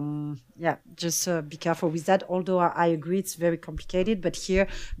 So, just be careful with that. Although I agree it's very complicated, but here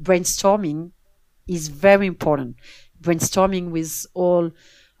brainstorming is very important. Brainstorming with all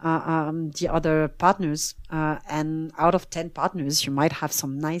the other partners. And out of 10 partners, you might have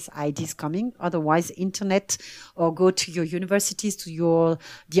some nice ideas coming. Otherwise, internet, or go to your universities, to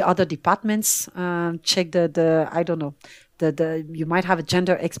the other departments, check I don't know, you might have a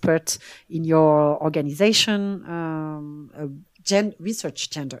gender expert in your organization, research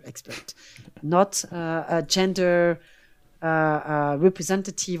gender expert, not a gender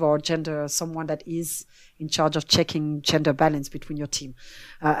representative or someone that is in charge of checking gender balance between your team.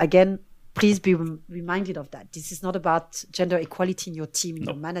 Again, please be reminded of that. This is not about gender equality in your team, in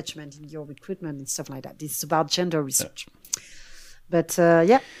your management, in your recruitment and stuff like that. This is about gender research. But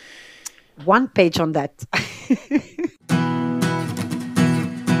one page on that.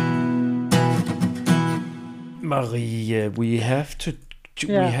 Marie, we have to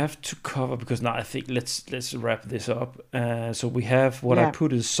cover, because now I think let's wrap this up. So we have what I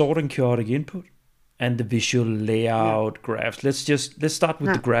put is sorting chaotic input and the visual layout graphs. Let's start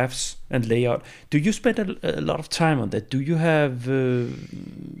with the graphs and layout. Do you spend a lot of time on that? Do you have?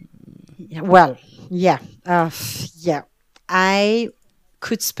 I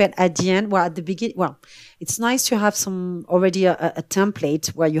could spend at the end, at the beginning. Well, it's nice to have already a template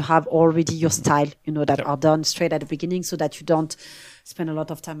where you have already your style, that are done straight at the beginning, so that you don't spend a lot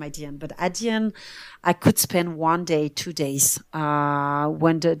of time at the end. But at the end, I could spend 1 day, 2 days,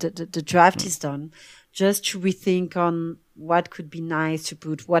 when the draft is done, just to rethink on what could be nice to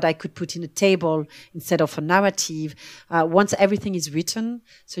put, what I could put in a table instead of a narrative, once everything is written.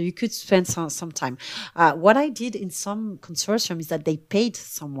 So you could spend some time. What I did in some consortium is that they paid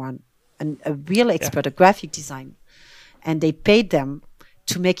someone, a real expert, a graphic design, and they paid them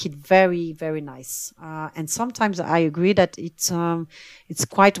to make it very, very nice. And sometimes I agree that it's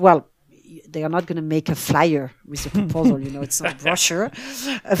quite well. They are not going to make a flyer with a proposal, it's not a brochure.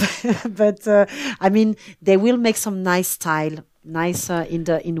 But I mean, they will make some nice style,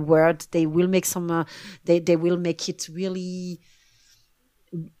 in Word. They will make some. They will make it really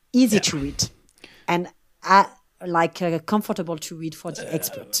easy to read, and comfortable to read for the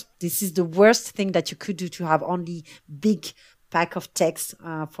expert. This is the worst thing that you could do, to have only big pack of text.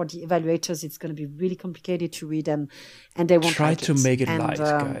 For the evaluators, it's going to be really complicated to read, and they won't try like to make it light,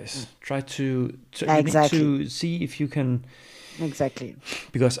 guys. Try to exactly. you need to see if you can. Exactly.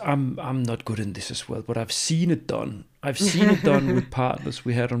 Because I'm not good in this as well, but I've seen it done. I've seen it done with partners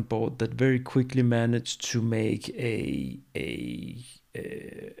we had on board that very quickly managed to make a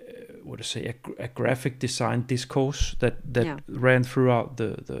graphic design discourse that ran throughout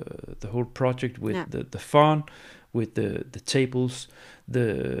the whole project, with the font, with the tables,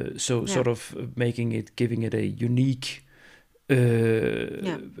 sort of giving it a unique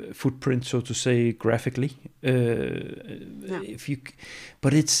footprint, so to say, graphically.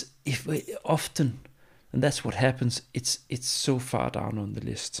 Often, and that's what happens, it's so far down on the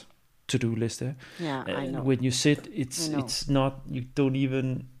to-do list there. I know. When you sit, it's not, you don't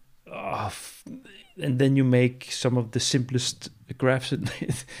even, and then you make some of the simplest graphs in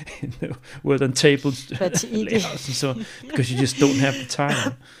the world on tables, layouts and so on, because you just don't have the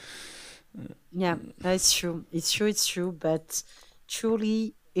time. Yeah, that's true. It's true, but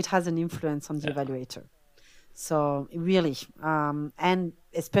truly it has an influence on the evaluator. So really, and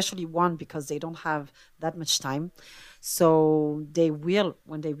especially because they don't have that much time. So they will,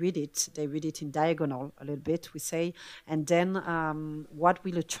 when they read it in diagonal a little bit, we say, and then what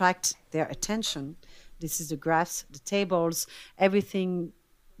will attract their attention, this is the graphs, the tables, everything,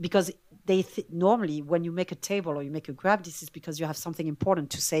 because they normally when you make a table or you make a graph, this is because you have something important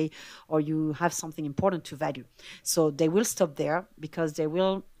to say or you have something important to value. So they will stop there because they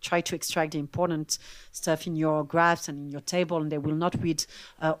will try to extract the important stuff in your graphs and in your table, and they will not read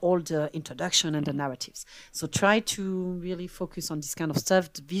all the introduction and the narratives. So try to really focus on this kind of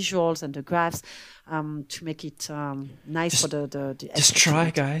stuff, the visuals and the graphs, to make it nice for the just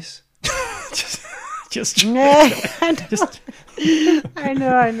try, guys. Just I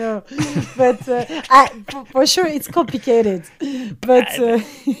know, but for sure it's complicated. But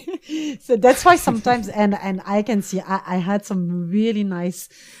so that's why sometimes, and I can see I had some really nice,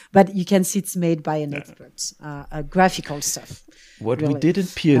 but you can see it's made by an expert, graphical stuff. What we did in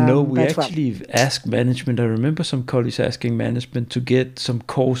P&O, we actually asked management. I remember some colleagues asking management to get some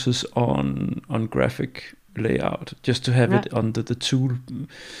courses on graphic layout, just to have it under the tool.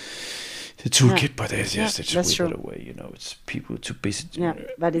 The toolkit, but it's just way away. It's people too busy.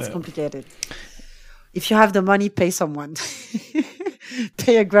 But it's complicated. If you have the money, pay someone.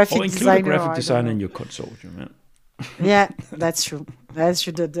 Pay a graphic designer. Include a graphic designer in your consortium. Yeah, that's true. That's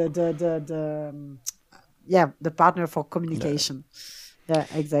true. The partner for communication. Yeah,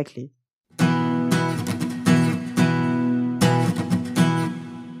 exactly.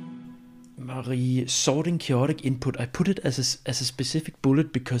 Marie, sorting chaotic input. I put it as a specific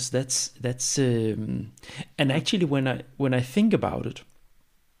bullet because that's and actually when I think about it,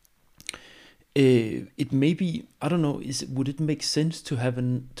 it may be, I don't know, would it make sense to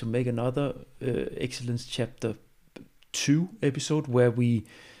make another excellence chapter 2 episode where we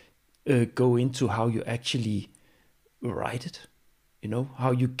go into how you actually write it,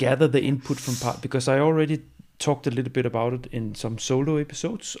 how you gather the input from part, because I already talked a little bit about it in some solo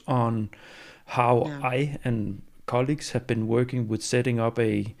episodes on how I and colleagues have been working with setting up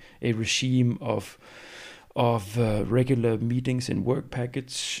a regime of regular meetings in work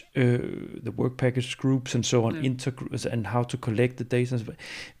package, the work package groups and so on, and how to collect the data.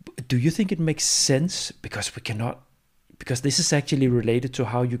 Do you think it makes sense? Because this is actually related to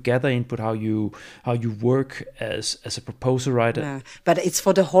how you gather input, how you work as a proposal writer. Yeah, but it's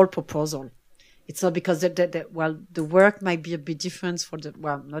for the whole proposal. It's not because the work might be a bit different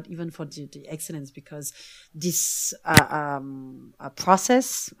not even for the excellence, because this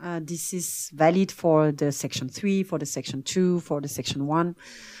process, this is valid for the section 3, for the section 2, for the section 1,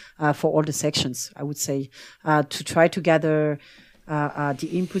 for all the sections, I would say, to try to gather the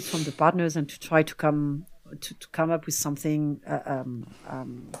input from the partners and to try to come up with something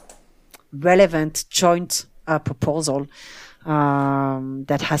relevant joint proposal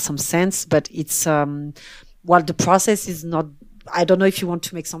that has some sense. But it's the process is not, I don't know if you want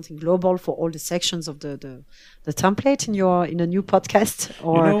to make something global for all the sections of the template in a new podcast,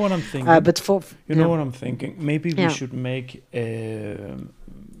 or you know what I'm thinking. But know what I'm thinking. Maybe we should make an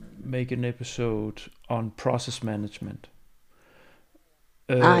episode on process management.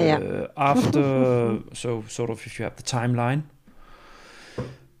 After so sort of, if you have the timeline,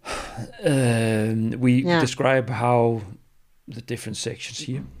 we describe how the different sections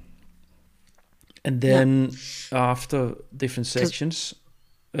here, and then after different sections,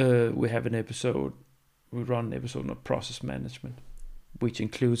 we have an episode. We run an episode on process management, which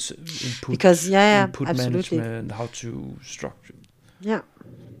includes input absolutely. management, how to structure. Yeah.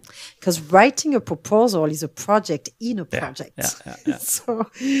 Because writing a proposal is a project in a project. Yeah. So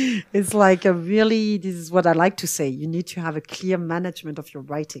it's like this is what I like to say. You need to have a clear management of your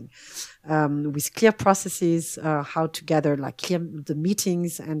writing, with clear processes, how to gather clear the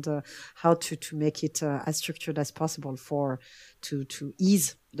meetings, and how to make it as structured as possible to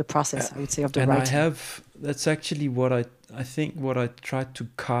ease the process, I would say, of the writing. That's actually what I think what I tried to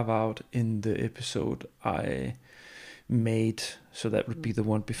carve out in the episode I made, so that would be the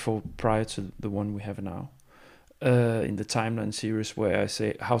one prior to the one we have now, in the timeline series, where I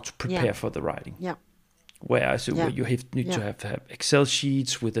say how to prepare for the writing. Where I say where you need to have Excel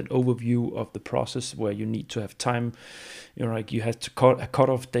sheets with an overview of the process, where you need to have time, you have to cut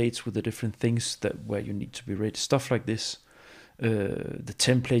off dates with the different things where you need to be ready, stuff like this. The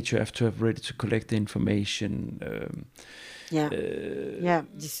template you have to have ready to collect the information.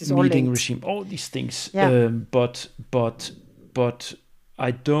 This is meeting all regime, all these things. But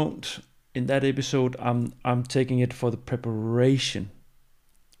I don't. In that episode, I'm taking it for the preparation,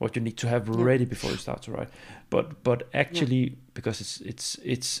 what you need to have ready before you start to write. But actually, because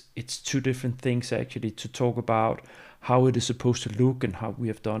it's two different things actually, to talk about how it is supposed to look and how we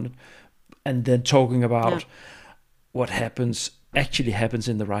have done it, and then talking about what happens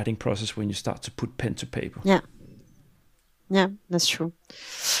in the writing process when you start to put pen to paper. Yeah, that's true.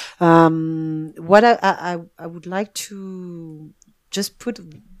 What I would like to just put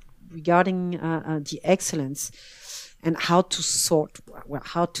regarding the excellence and how to start.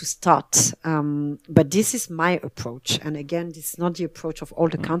 But this is my approach. And again, this is not the approach of all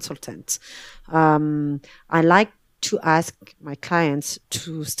the consultants. I like to ask my clients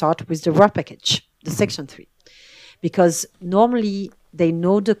to start with the work package, the section 3, because normally they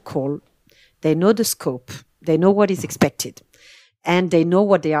know the call, they know the scope, they know what is expected, and they know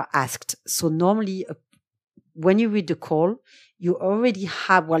what they are asked. So normally, when you read the call, you already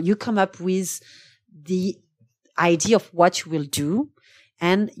you come up with the idea of what you will do,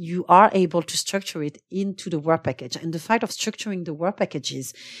 and you are able to structure it into the work package. And the fact of structuring the work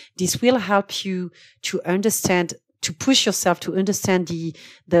packages, this will help you to understand, to push yourself to understand the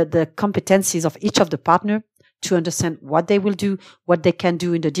competencies of each of the partner, to understand what they will do, what they can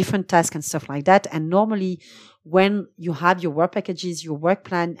do in the different tasks and stuff like that. And normally, when you have your work packages, your work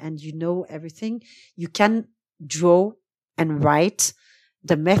plan, and you know everything, you can draw and write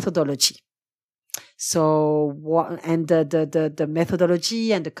the methodology. So, the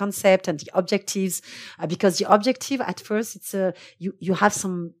methodology and the concept and the objectives, because the objective at first, it's you have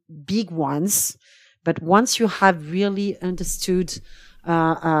some big ones, but once you have really understood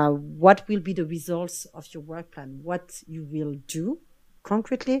what will be the results of your work plan, what you will do,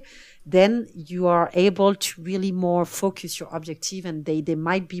 concretely, then you are able to really more focus your objective, and they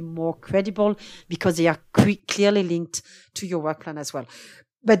might be more credible because they are clearly linked to your work plan as well.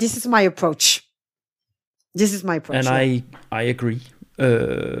 But this is my approach. And I agree.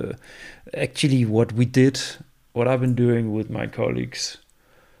 Actually, what I've been doing with my colleagues,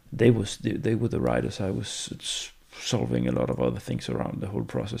 they were the writers. I was solving a lot of other things around the whole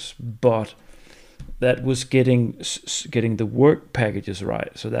process, but that was getting the work packages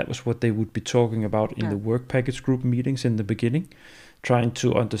right. So that was what they would be talking about in the work package group meetings in the beginning, trying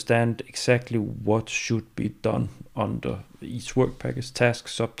to understand exactly what should be done under each work package, task,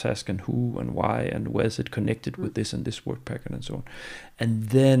 subtask, and who and why and where is it connected with this and this work package and so on. And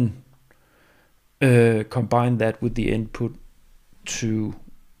then combine that with the input to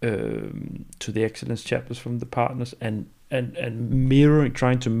the excellence chapters from the partners, and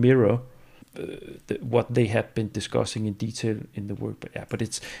trying to mirror what they have been discussing in detail in the work. But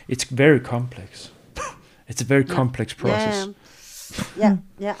it's very complex. It's a very complex process. Yeah,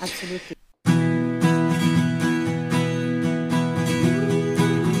 absolutely.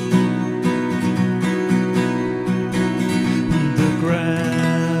 The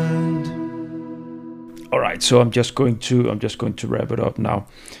Grand. All right, so I'm just going to wrap it up now.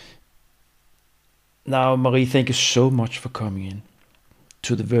 Now, Marie, thank you so much for coming in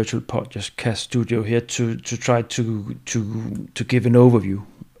to the virtual podcast studio here to try to give an overview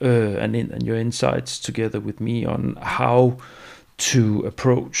and your insights together with me on how to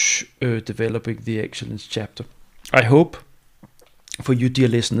approach developing the excellence chapter. I hope for you, dear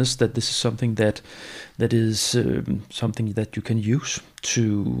listeners, that this is something that is something that you can use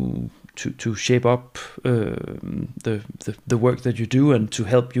to shape up the work that you do, and to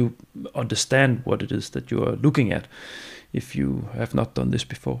help you understand what it is that you are looking at if you have not done this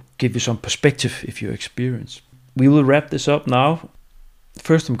before. Give you some perspective if you experience. We will wrap this up now.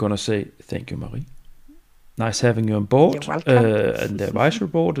 First, I'm going to say thank you, Marie. Nice having you on board and the advisory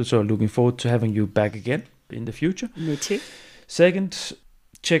board. So looking forward to having you back again in the future. Me too. Second,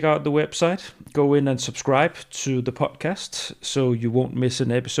 check out the website. Go in and subscribe to the podcast so you won't miss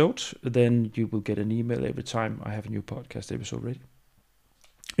an episode. Then you will get an email every time I have a new podcast episode ready.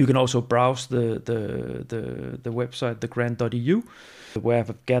 You can also browse the website, thegrand.eu, where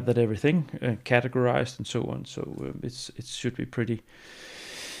I've gathered everything, categorized and so on. So it should be pretty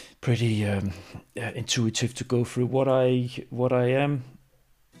intuitive to go through what I am.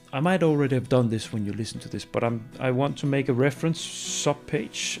 I might already have done this when you listen to this, but I want to make a reference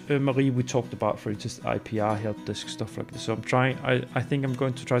sub-page. Marie, we talked about, for instance, IPR, help desk, stuff like this. So I think I'm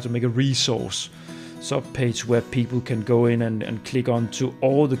going to try to make a resource sub-page where people can go in and click on to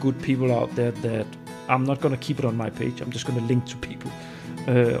all the good people out there that I'm not going to keep it on my page. I'm just going to link to people,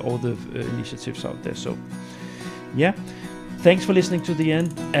 all the initiatives out there. So yeah, thanks for listening to the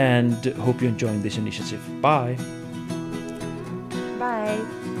end, and hope you're enjoying this initiative. Bye. Bye.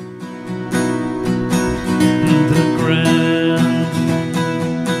 The Grand.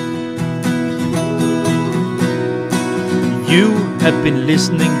 You have been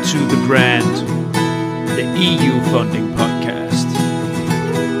listening to The Grand, the EU funding podcast.